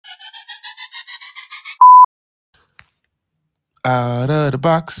Out of the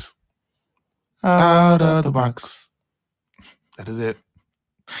box. Out of the box. That is it.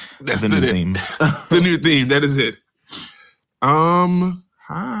 That's the new theme. The new theme. That is it.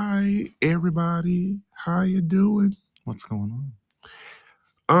 Hi everybody. How you doing? What's going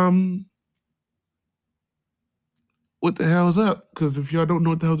on? What the hell's up? Because if y'all don't know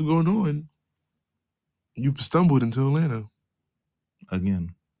what the hell's going on, you've stumbled into Atlanta.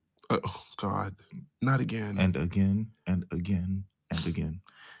 Again. Oh God. Not again. And again and again and again.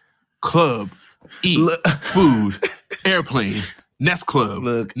 Club, eat, food, airplane, next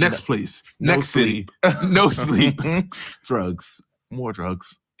club, next place, next city, no sleep. Drugs. More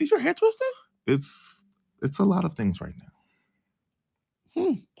drugs. Is your hair twisted? It's a lot of things right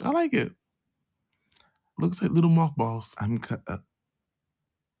now. I like it. Looks like little mothballs.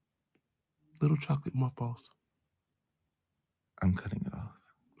 Little chocolate mothballs. I'm cutting it off.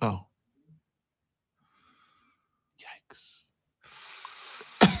 Oh. Yikes.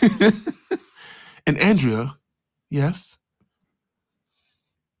 And Andrea, yes.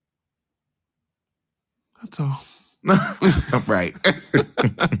 That's all. Right.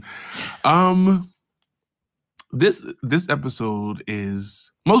 This episode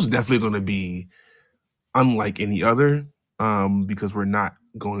is most definitely going to be unlike any other, because we're not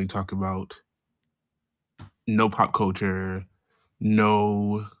going to talk about no pop culture,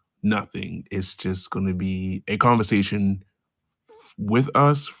 no nothing. It's just going to be a conversation with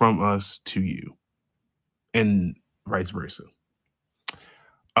us, from us to you, and vice versa.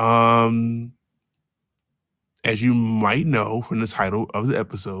 As you might know from the title of the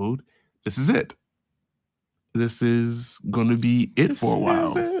episode, this is it. This is going to be it for a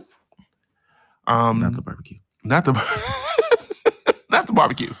while. Not the barbecue. Not the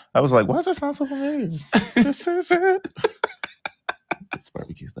barbecue. I was like, why does that sound so familiar? This is it. It's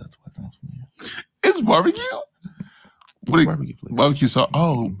barbecue. That's why it sounds familiar. It's barbecue? It's barbecue place. Barbecue sauce.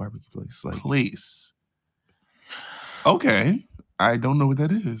 Oh, barbecue place. Place. Okay. I don't know what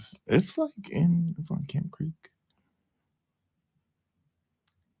that is. It's on Camp Creek.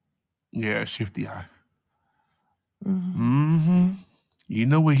 Yeah, Shifty Eye. Mm-hmm. You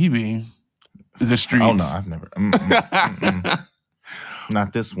know where he be. The streets. Oh, no, I've never.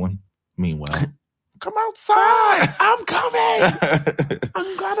 Not this one. Meanwhile. Come outside. I'm coming.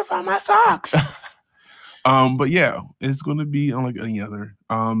 I'm gonna find my socks. But yeah, it's gonna be unlike any other.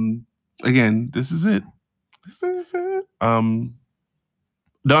 Again, this is it.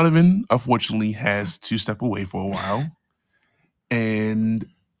 Donovan, unfortunately, has to step away for a while. And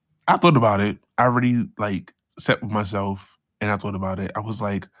I thought about it. I already sat with myself and I thought about it. I was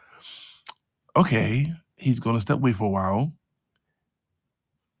like, okay, he's going to step away for a while.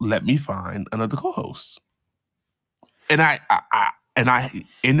 Let me find another co-host. And I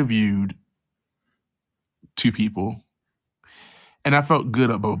interviewed two people, and I felt good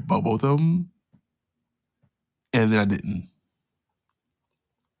about both of them. And then I didn't,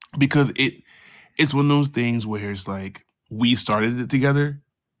 because it's one of those things where it's like we started it together,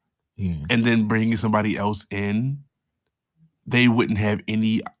 and then bringing somebody else in, they wouldn't have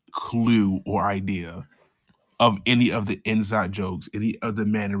any clue or idea of any of the inside jokes, any of the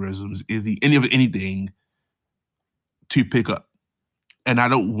mannerisms, any of anything to pick up. And I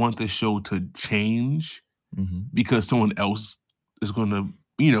don't want the show to change because someone else is going to,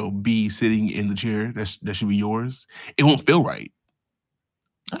 be sitting in the chair that should be yours. It won't feel right.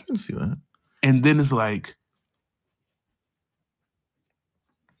 I can see that. And then it's like,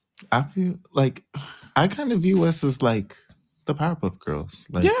 I feel like I kind of view us as like the Powerpuff Girls.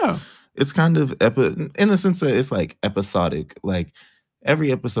 Like, yeah. It's kind of in the sense that it's like episodic. Like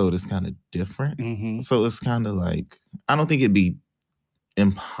every episode is kind of different. Mm-hmm. So it's kind of like, I don't think it'd be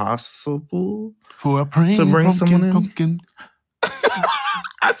impossible for a prank to bring someone in. Pumpkin.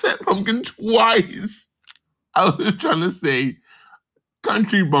 I said pumpkin twice. I was trying to say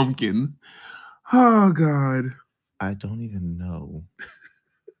country bumpkin. Oh God. I don't even know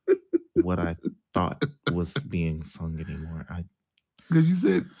what I thought was being sung anymore. Because you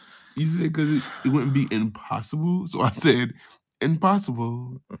said because it wouldn't be impossible. So I said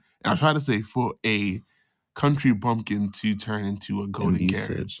impossible. And I tried to say for a country bumpkin to turn into a golden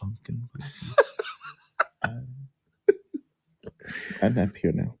carriage. Said pumpkin. I'm up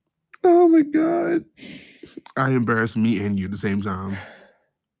here now. Oh my God. I embarrassed me and you at the same time.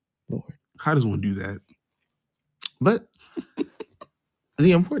 Lord. How does one do that? But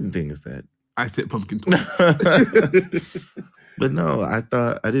the important thing is that I said pumpkin twice. But no, I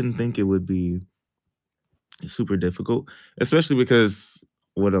didn't think it would be super difficult, especially because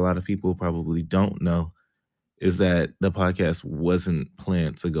what a lot of people probably don't know is that the podcast wasn't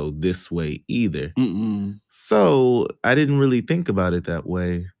planned to go this way either. Mm-mm. So I didn't really think about it that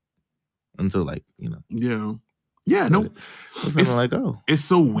way until Yeah. No, it was kind of like, oh, it's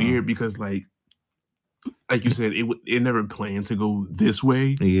so weird because like you said, it never planned to go this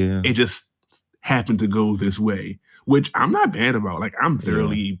way. Yeah, it just happened to go this way, which I'm not bad about. Like I'm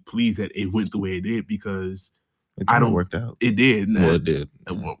thoroughly pleased that it went the way it did because it kind of worked out. It did. Well, it did.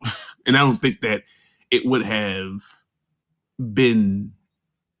 Well, and I don't think that it would have been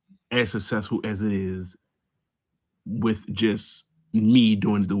as successful as it is with just me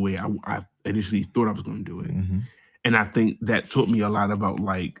doing it the way I initially thought I was going to do it. Mm-hmm. And I think that taught me a lot about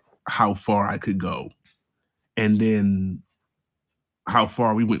like how far I could go and then how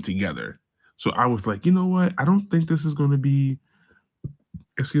far we went together. So I was like, you know what? I don't think this is going to be,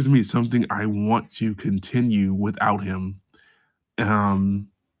 something I want to continue without him.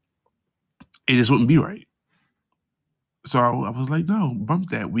 It just wouldn't be right. So I was like, no, bump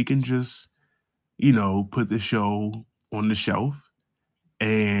that. We can just, put the show on the shelf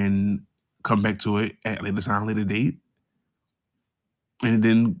and come back to it at later time, later date. And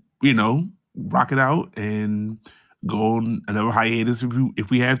then, rock it out and go on another hiatus if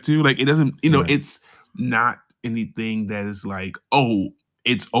we have to. Like it doesn't, it's not anything that is like, oh,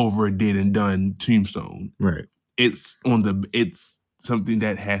 it's over, did and done, tombstone. Right. It's something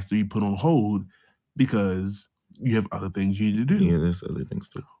that has to be put on hold because you have other things you need to do. Yeah, there's other things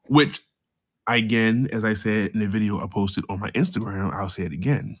too. Which, again, as I said in the video I posted on my Instagram, I'll say it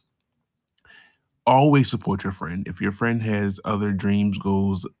again. Always support your friend. If your friend has other dreams,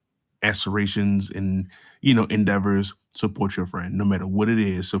 goals, aspirations, and endeavors, support your friend. No matter what it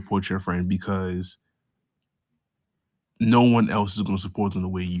is, support your friend because no one else is going to support them the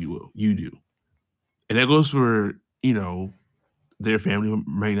way you do. And that goes for, their family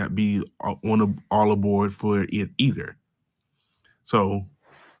may not be all aboard for it either. So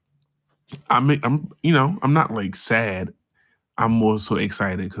I'm not like sad. I'm more so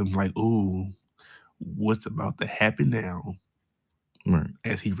excited because I'm like, ooh, what's about to happen now? Right.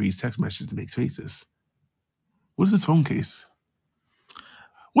 As he reads text messages and makes faces. What is this phone case?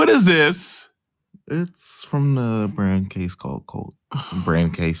 What is this? It's from the brand case called Colt.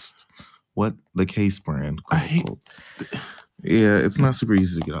 Brand case. What? The case brand called Colt. Yeah, it's not super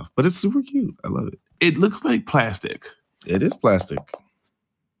easy to get off, but it's super cute. I love it. It looks like plastic. It is plastic.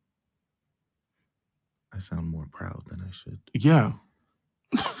 I sound more proud than I should. Yeah.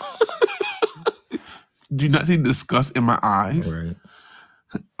 Do you not see disgust in my eyes? Right.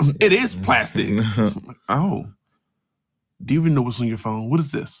 It is plastic. Oh. Do you even know what's on your phone? What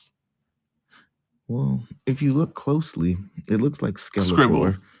is this? Well, if you look closely, it looks like Skeletor.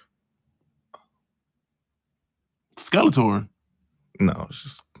 Scribble. Skeletor? No, I was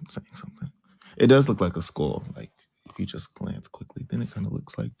just saying something. It does look like a skull. Like, if you just glance quickly, then it kind of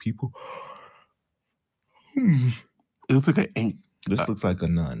looks like people. It looks like an ink. This looks like a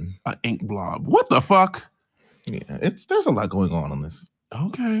nun. An ink blob. What the fuck? Yeah, there's a lot going on this.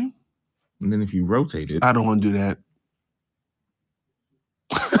 Okay. And then if you rotate it. I don't want to do that.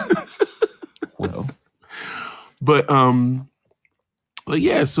 Well. But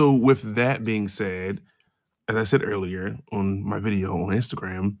yeah, so with that being said, as I said earlier on my video on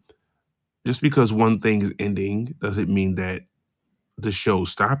Instagram, just because one thing is ending doesn't mean that the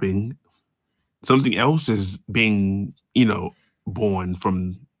show's stopping. Something else is being, born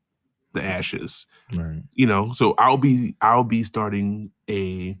from the ashes. Right. So I'll be starting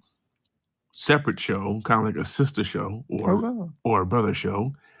a separate show, kind of like a sister show or a brother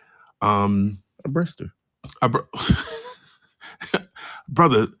show. A brister.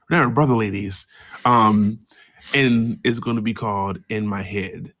 Brother ladies. And it's going to be called In My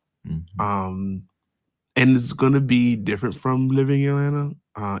Head. Mm-hmm. And it's going to be different from Living in Atlanta.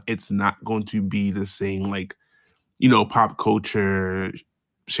 It's not going to be the same, like, pop culture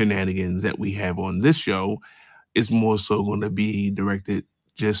shenanigans that we have on this show. It's more so going to be directed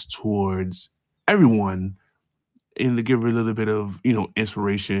just towards everyone and to give a little bit of,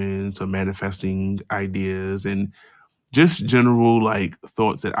 inspiration to manifesting ideas and just general like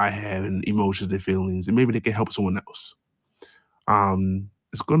thoughts that I have and emotions and feelings, and maybe they can help someone else.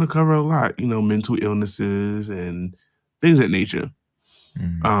 It's going to cover a lot, mental illnesses and things of that nature.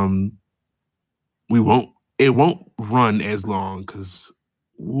 Mm-hmm. It won't run as long because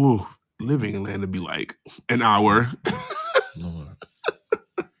Living in Atlanta be like an hour.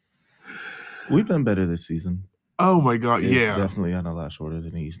 We've been better this season. Oh my God, it's yeah. Definitely on a lot shorter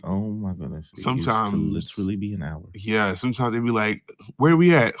than East. Oh my goodness. Sometimes it used to literally be an hour. Yeah, sometimes they be like, where are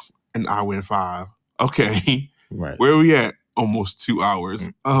we at? An hour and 5. Okay. Right. Where are we at? Almost 2 hours.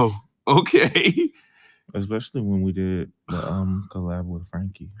 Oh, okay. Especially when we did the collab with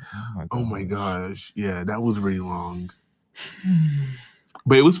Frankie. Oh my gosh. Yeah, that was really long.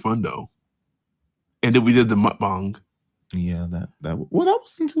 But it was fun though. And then we did the mukbang. Yeah, that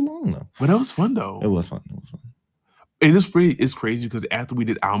wasn't too long though. But that was fun though. It was fun. And it's crazy because after we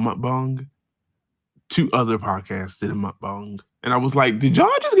did our mukbang, 2 other podcasts did a mukbang. And I was like, did y'all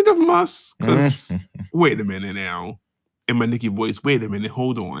just get that from us? Because wait a minute now. In my Nicki voice, wait a minute,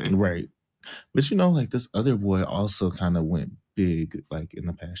 hold on. Right. But you know, like this other boy also kind of went big like in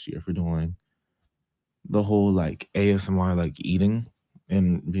the past year for doing the whole like ASMR like eating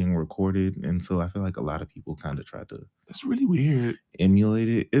and being recorded. And so I feel like a lot of people kind of tried to That's really weird. Emulate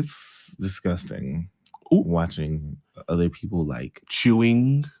it. It's disgusting. Ooh. Watching other people like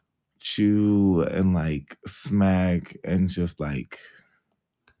chew and like smack and just like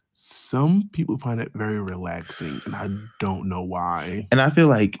some people find it very relaxing and I don't know why. And I feel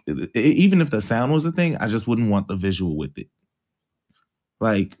like even if the sound was a thing, I just wouldn't want the visual with it.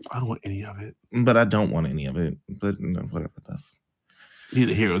 Like I don't want any of it. But I don't want any of it. But no, whatever, that's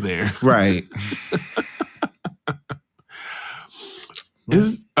neither here or there. Right.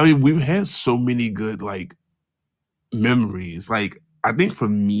 I mean, we've had so many good like memories. Like I think for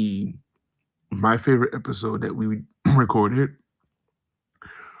me, my favorite episode that we recorded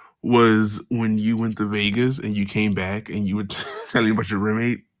was when you went to Vegas and you came back and you were telling about your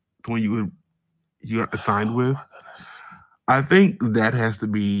roommate when you got assigned with. I think that has to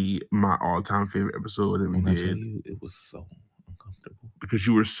be my all-time favorite episode that we did. It was so uncomfortable because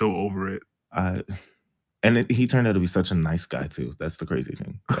you were so over it. He turned out to be such a nice guy too. That's the crazy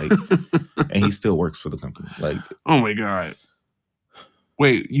thing. Like, and he still works for the company. Like, oh my god.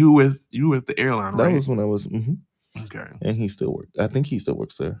 Wait, you were with the airline, right? That was when I was. Okay. And he still worked. I think he still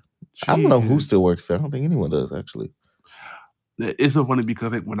works there. Jeez. I don't know who still works there. I don't think anyone does actually. It's so funny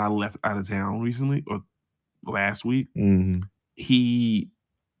because like when I left out of town recently or last week,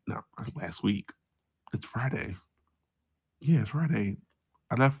 last week. It's Friday. Yeah, it's Friday.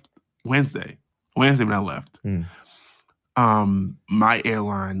 I left Wednesday when I left. My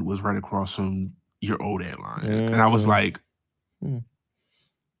airline was right across from your old airline. And I was like,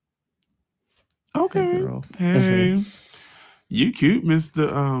 okay, hey, you cute,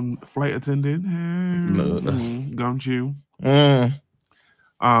 Mr. Flight attendant. Hey, gum chew.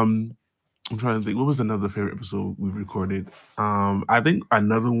 I'm trying to think. What was another favorite episode we recorded? I think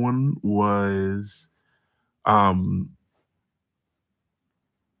another one was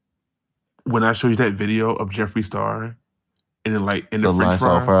when I showed you that video of Jeffree Star and then like in the French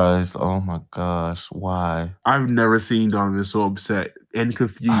fries. Oh my gosh, why? I've never seen Donovan so upset and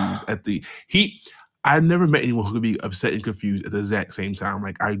confused at the I've never met anyone who could be upset and confused at the exact same time.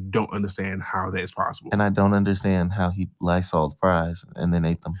 Like, I don't understand how that's possible. And I don't understand how he Lysol fries and then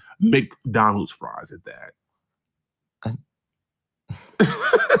ate them. McDonald's fries at that.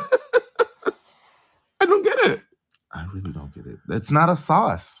 I don't get it. I really don't get it. It's not a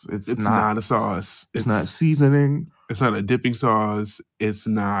sauce. It's not a sauce. It's not seasoning. It's not a dipping sauce. It's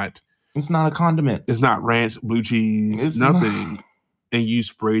not a condiment. It's not ranch, blue cheese. It's nothing. And you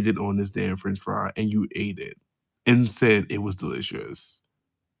sprayed it on this damn French fry and you ate it and said it was delicious.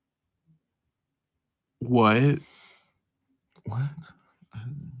 What? What?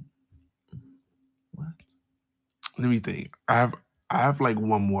 Let me think. I have like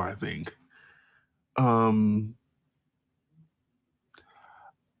one more, I think.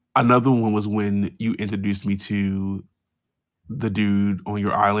 Another one was when you introduced me to the dude on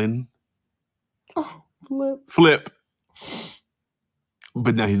your island. Oh, Flip.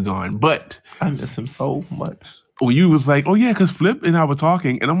 But now he's gone. But I miss him so much. When you was like, oh yeah, because Flip and I were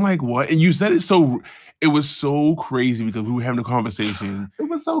talking, and I'm like, what? And you said it was so crazy because we were having a conversation. It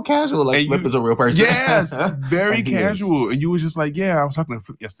was so casual. Like, Flip is a real person. Yes, very casual. And you was just like, yeah, I was talking to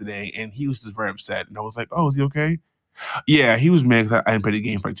Flip yesterday, and he was just very upset. And I was like, oh, is he okay? Yeah, he was mad because I didn't play the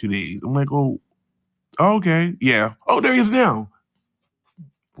game for like 2 days. I'm like, oh, okay. Yeah. Oh, there he is now.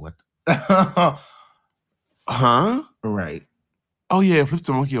 What? Huh? Right. Oh yeah, Flip's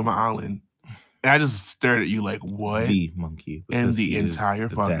a monkey on my island. And I just stared at you like, what? The monkey. And the entire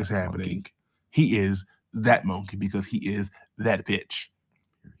fuck is happening. Monkey. He is that monkey because he is that bitch.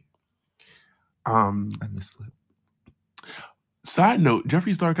 I miss Flip. Side note,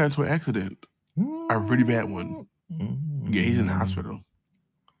 Jeffree Star got into an accident. A really bad one. Yeah, he's in the hospital.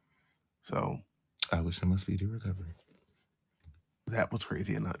 So I wish him a speedy recovery. That was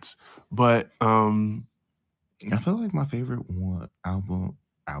crazy and nuts. But I feel like my favorite album.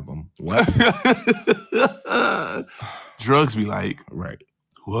 What? Drugs be like, right.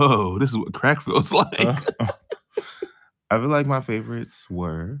 Whoa, this is what crack feels like. I feel like my favorites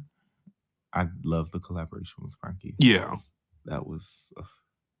were I love the collaboration with Frankie. Yeah. That was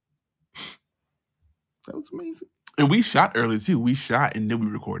amazing. And we shot early too. We shot and then we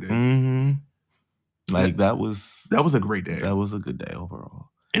recorded. Mm-hmm. Like that was a great day. That was a good day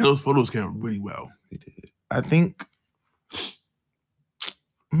overall. And those photos came out really well. They did. I think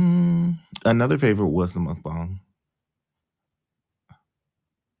another favorite was the mukbang.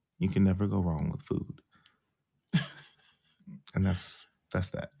 You can never go wrong with food. And that's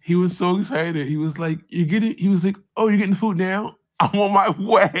that. He was so excited. He was like, "You get it?" He was like, "Oh, you're getting food now? I'm on my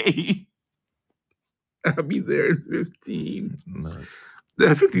way. I'll be there in 15." Look.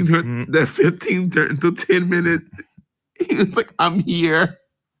 That 15 turned into 10 minutes. He was like, "I'm here.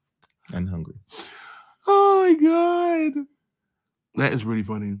 I'm hungry." Oh my God. That is really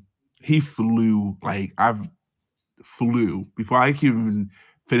funny. He flew. Like, before I could even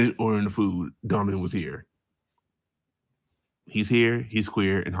finish ordering the food, Donovan was here. He's here, he's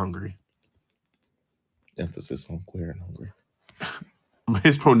queer and hungry. Emphasis on queer and hungry.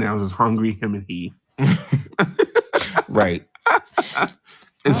 His pronouns is hungry, him and he. Right.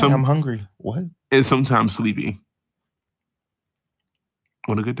 And I'm hungry. What? And sometimes sleepy.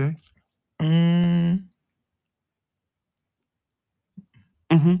 On a good day? Mm-hmm.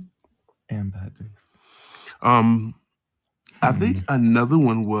 And bad days. I think another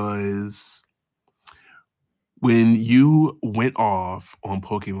one was when you went off on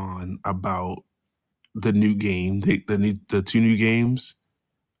Pokemon about the new game, the 2 new games.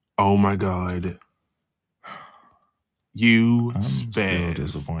 Oh my God. I'm still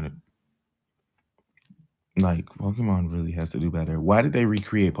disappointed. Like, Pokemon really has to do better. Why did they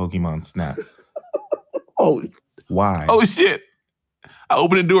recreate Pokemon Snap? Why? Oh shit. I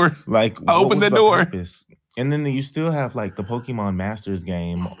opened the door. Like, I opened the door. Purpose? And then you still have like the Pokemon Masters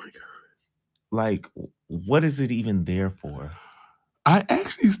game. Oh my God. Like, what is it even there for? I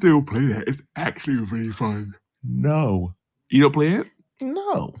actually still play that. It's actually really fun. No. You don't play it?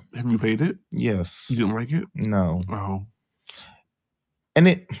 No. Have you played it? Yes. You didn't like it? No. Oh.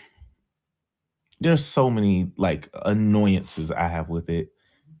 And there's so many like annoyances I have with it.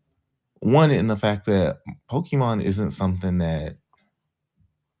 One, in the fact that Pokemon isn't something that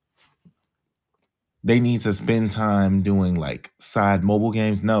they need to spend time doing like side mobile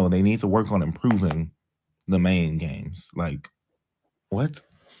games. No, they need to work on improving the main games. Like, what?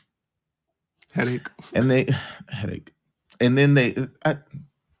 Headache. And then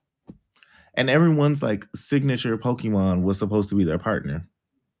and everyone's like signature Pokemon was supposed to be their partner.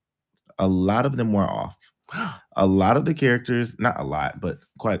 A lot of them were off. A lot of the characters, not a lot, but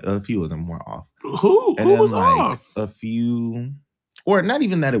quite a few of them were off. Who was off? A few, or not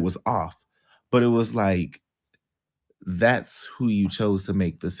even that it was off, but it was like that's who you chose to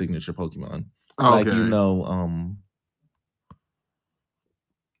make the signature Pokemon. Okay. Like,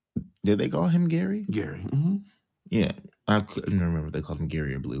 did they call him Gary? Gary. Mm-hmm. Yeah, I couldn't remember if they called him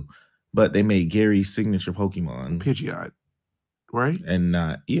Gary or Blue, but they made Gary's signature Pokemon Pidgeot, right? And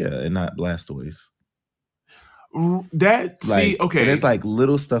not Blastoise. Okay. And it's like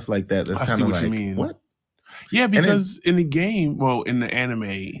little stuff like that. That's kind of like, you mean. What? Yeah, because in the game, in the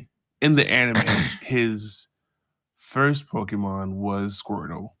anime, his first Pokemon was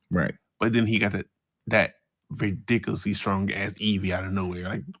Squirtle, right? But then he got that ridiculously strong ass Eevee out of nowhere.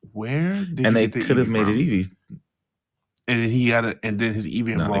 Like, where did and they could have made it Eevee? And then and then his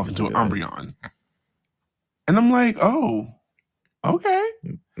Eevee evolved into an Umbreon. And I'm like, oh, okay.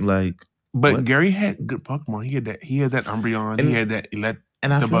 Like, but what? Gary had good Pokemon. He had that Umbreon. And he had that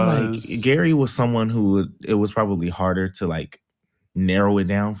And I feel like Gary was someone who it was probably harder to like narrow it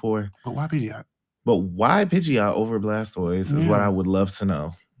down for. But why Pidgeot? But why Pidgeot over Blastoise is what I would love to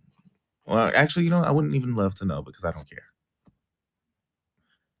know. Well, actually, I wouldn't even love to know because I don't care.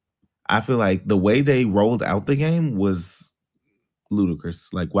 I feel like the way they rolled out the game was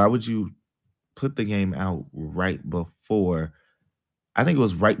ludicrous. Like, why would you put the game out right before? I think it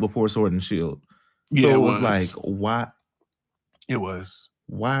was right before Sword and Shield. Yeah, so it was like, why? It was.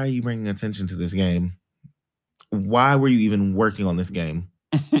 Why are you bringing attention to this game? Why were you even working on this game?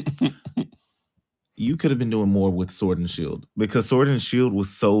 You could have been doing more with Sword and Shield because Sword and Shield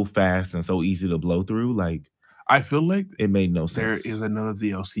was so fast and so easy to blow through. Like, I feel like it made no sense. There is another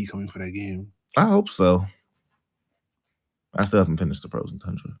DLC coming for that game. I hope so. I still haven't finished the Frozen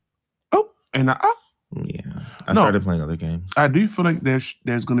Tundra. Oh, and I started playing other games. I do feel like there's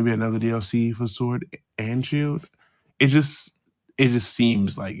going to be another DLC for Sword and Shield. It just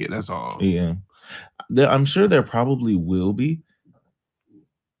seems like it. That's all. Yeah, I'm sure there probably will be.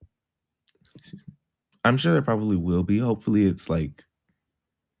 Hopefully, it's like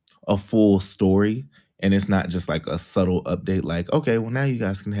a full story And it's not just like a subtle update, like, okay, well now you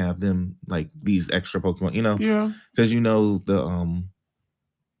guys can have them like these extra Pokemon, Yeah. because the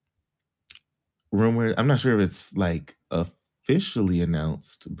rumor. I'm not sure if it's like officially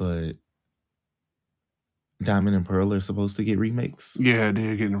announced, but Diamond and Pearl are supposed to get remakes. Yeah,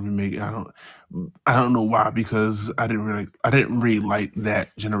 they're getting a remake. I don't know why, because I didn't really like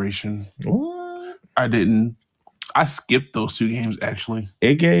that generation. What? I didn't. I skipped those 2 games actually.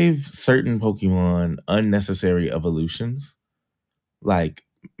 It gave certain Pokemon unnecessary evolutions, like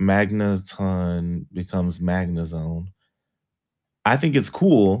Magneton becomes Magnezone. I think it's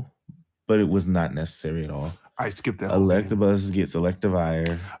cool, but it was not necessary at all. I skipped that whole game. Electabuzz gets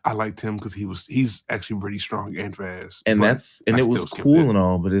Electivire. I liked him because he's actually really strong and fast. And it was cool and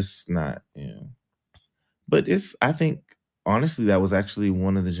all, but it's not, But I think honestly that was actually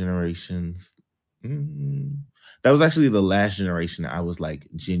one of the generations. That was actually the last generation I was like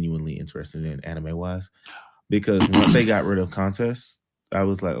genuinely interested in anime wise, because once they got rid of contests, I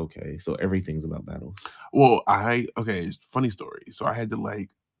was like, okay, so everything's about battles. Well, funny story. So I had to like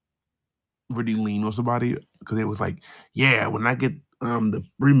really lean on somebody because it was like, yeah, when I get the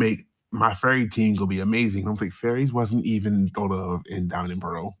remake, my fairy team gonna be amazing. I'm like, fairies wasn't even thought of in Diamond and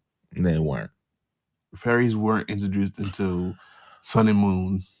Pearl. They weren't. Fairies weren't introduced into Sun and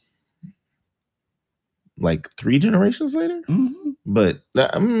Moon. Like 3 generations later? Mm-hmm. But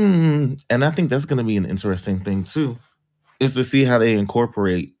and I think that's gonna be an interesting thing too, is to see how they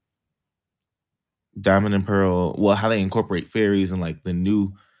incorporate Diamond and Pearl, well, how they incorporate fairies and like the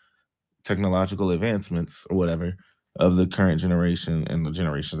new technological advancements or whatever of the current generation and the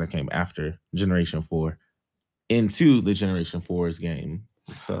generations that came after Generation 4 into the Generation 4's game.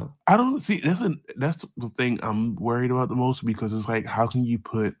 So I don't see that's the thing I'm worried about the most, because it's like, how can you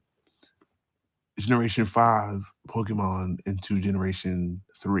put Generation 5 Pokemon into Generation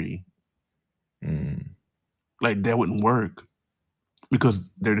 3? Like that wouldn't work because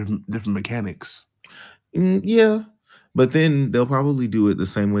they're different mechanics. Yeah, but then they'll probably do it the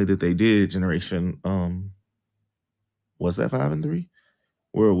same way that they did Generation was that 5 and 3,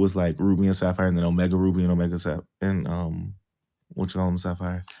 where it was like Ruby and Sapphire, and then Omega Ruby and Omega Sapphire, and what you call them,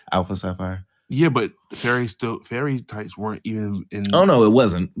 Sapphire, Alpha Sapphire. Yeah, but fairy types weren't even in. Oh no, it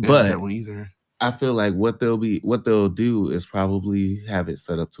wasn't. But that one either. I feel like what they'll do is probably have it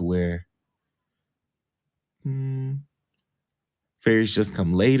set up to where fairies just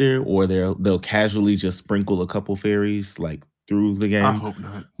come later, or they'll casually just sprinkle a couple fairies like through the game. I hope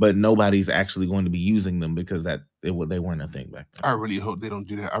not. But nobody's actually going to be using them because they weren't a thing back then. I really hope they don't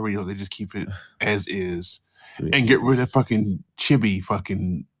do that. I really hope they just keep it as is and get rid of that fucking chibi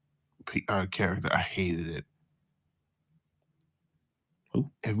fucking character. I hated it. Who?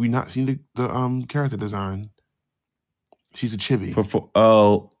 Have we not seen the character design? She's a chibi.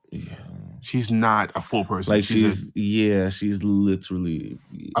 Yeah. She's not a full person. Like she's literally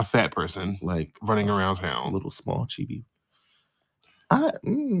a fat person, like running around town. Little small chibi.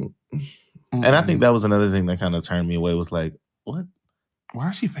 And I think that was another thing that kind of turned me away, was like, what?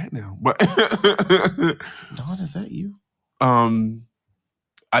 Why is she fat now? But Dawn, is that you?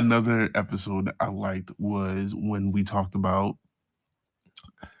 Another episode that I liked was when we talked about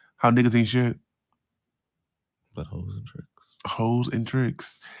how niggas ain't shit. But hoes and tricks. Hoes and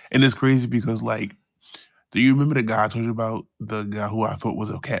tricks. And it's crazy because, like, do you remember the guy I told you about? The guy who I thought was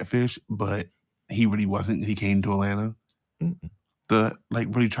a catfish, but he really wasn't. He came to Atlanta. Mm-mm. The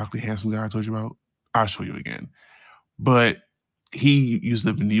really chocolate handsome guy I told you about. I'll show you again. But he used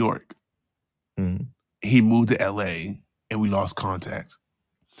to live in New York. Mm-hmm. He moved to LA and we lost contact.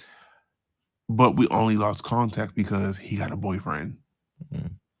 But we only lost contact because he got a boyfriend. Mm-hmm.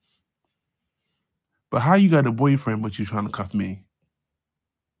 But how you got a boyfriend but you trying to cuff me?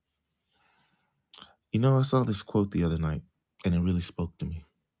 You know, I saw this quote the other night and it really spoke to me.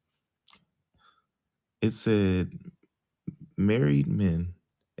 It said, married men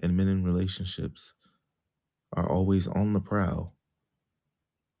and men in relationships are always on the prowl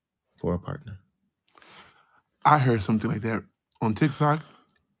for a partner. I heard something like that on TikTok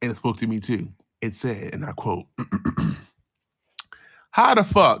and it spoke to me too. It said, and I quote, how the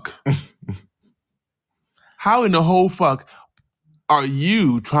fuck, how in the whole fuck are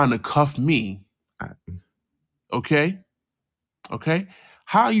you trying to cuff me? Okay?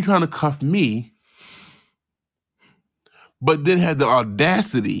 How are you trying to cuff me, but then have the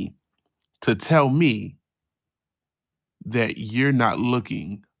audacity to tell me that you're not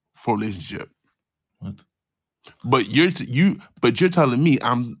looking for a relationship? What? But you're telling me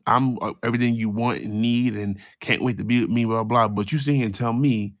I'm everything you want and need and can't wait to be with me, blah blah. But you sit here and tell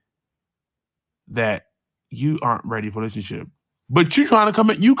me that you aren't ready for a relationship. But you trying to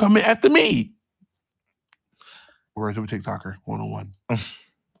come in after me. Words of a TikToker 101.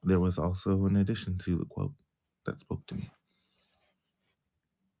 There was also an addition to the quote that spoke to me.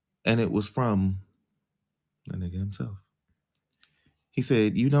 And it was from the nigga himself. He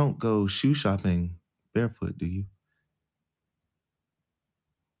said, "You don't go shoe shopping barefoot, do you?"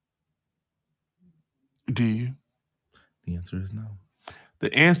 Do you? The answer is no.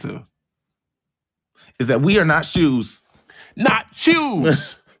 The answer is that we are not shoes. Not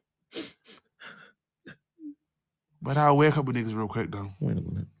shoes! But I'll wear a couple niggas real quick, though. Wait a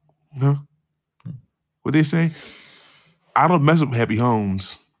minute. No? What they say? I don't mess with happy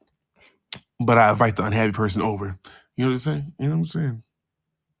homes, but I invite the unhappy person over. You know what I'm saying? You know what I'm saying?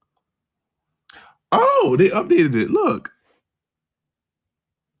 Oh, they updated it. Look.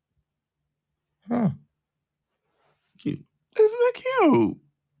 Huh. Cute. Isn't that cute?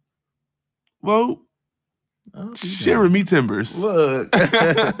 Well, shiver me timbers. Look.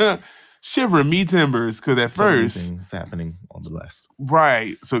 Shiver me timbers, because at first... things happening on the last.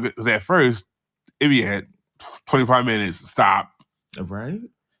 Right. So at first, it be at 25 minutes, stop. Right?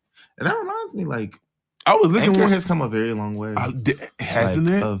 And that reminds me, like, I was looking. Anchor has come a very long way. Hasn't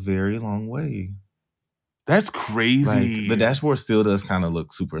it? A very long way. That's crazy. Like, the dashboard still does kind of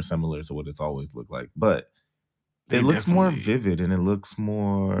look super similar to what it's always looked like, but it looks more vivid and it looks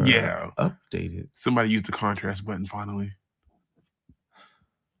more updated. Somebody used the contrast button finally.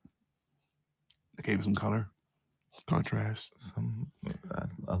 They gave it some color. Contrast.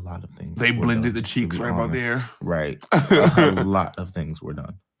 A lot of things. They blended the cheeks right about there. Right. A lot of things were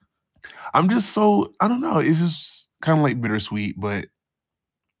done. I'm just so, I don't know. It's just kind of like bittersweet, but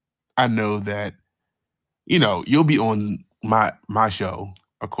I know that, you know, you'll be on my show.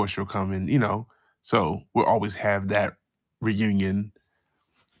 Of course, you'll come in, you know, so we'll always have that reunion,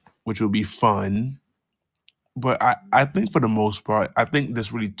 which will be fun. But I think for the most part, I think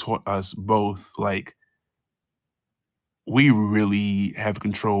this really taught us both, like, we really have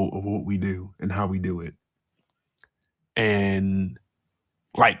control of what we do and how we do it. And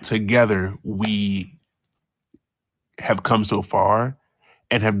like together, we have come so far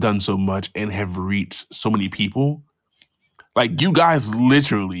and have done so much and have reached so many people. Like, you guys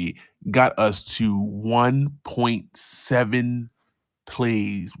literally got us to 1.7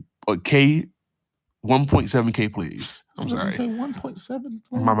 plays. 1.7K plays. I'm sorry. Did you say 1.7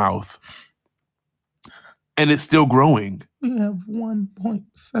 plays? My mouth. And it's still growing. We have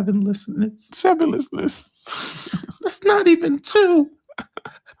 1.7 listeners. 7 listeners. That's not even 2.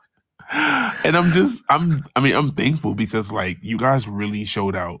 And I'm thankful because, like, you guys really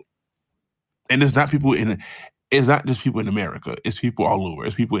showed out. And it's not just people in America. It's people all over.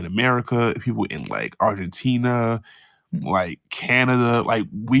 It's people in America, people in like Argentina, like Canada. Like,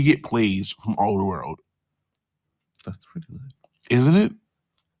 we get plays from all over the world. That's pretty good. Isn't it?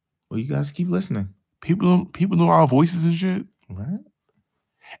 Well, you guys keep listening. People know our voices and shit. Right.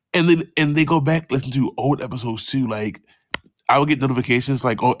 And they go back, listen to old episodes too. Like, I would get notifications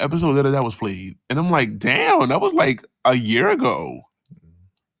like, "Oh, episode that was played," and I'm like, "Damn, that was like a year ago."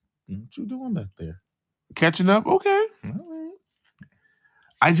 What you doing back there? Catching up, okay. All right.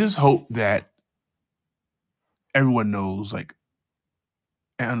 I just hope that everyone knows, like,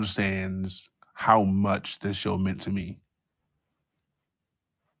 and understands how much this show meant to me,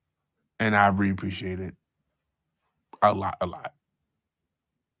 and I really appreciate it a lot.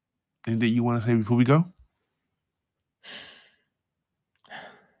 Anything you want to say before we go?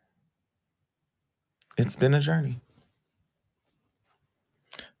 It's been a journey.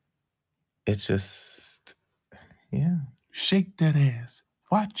 It's just, yeah. Shake that ass.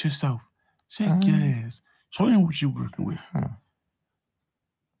 Watch yourself. Shake your ass. Show them what you're working with.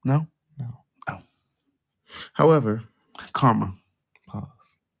 No? No. Oh. However, karma. Pause.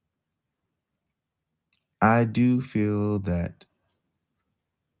 I do feel that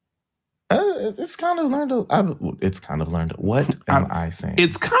it's kind of learned. It's kind of learned. What am I saying?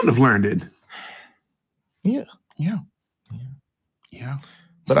 It's kind of learned. Yeah.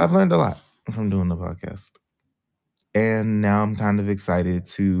 But I've learned a lot from doing the podcast. And now I'm kind of excited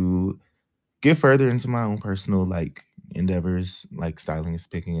to get further into my own personal, like, endeavors. Like, styling is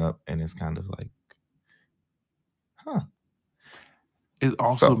picking up, and it's kind of like, It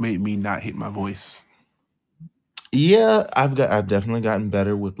also made me not hate my voice. Yeah, I've definitely gotten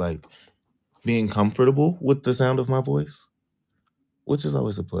better with, like, being comfortable with the sound of my voice, which is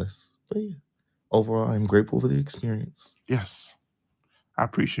always a plus. But yeah, overall, I'm grateful for the experience. Yes, I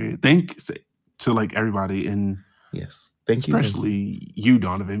appreciate it. Thanks to, like, everybody, and yes, thank you, especially you,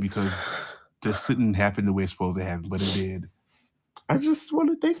 Donovan, because this didn't happen the way it's supposed to happen, but it did. I just want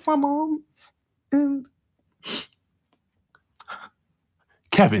to thank my mom and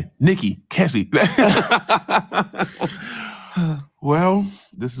Kevin, Nikki, Cassie. Well,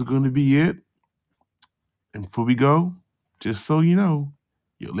 this is going to be it. And before we go, just so you know,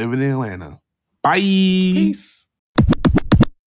 you're living in Atlanta. Bye. Peace.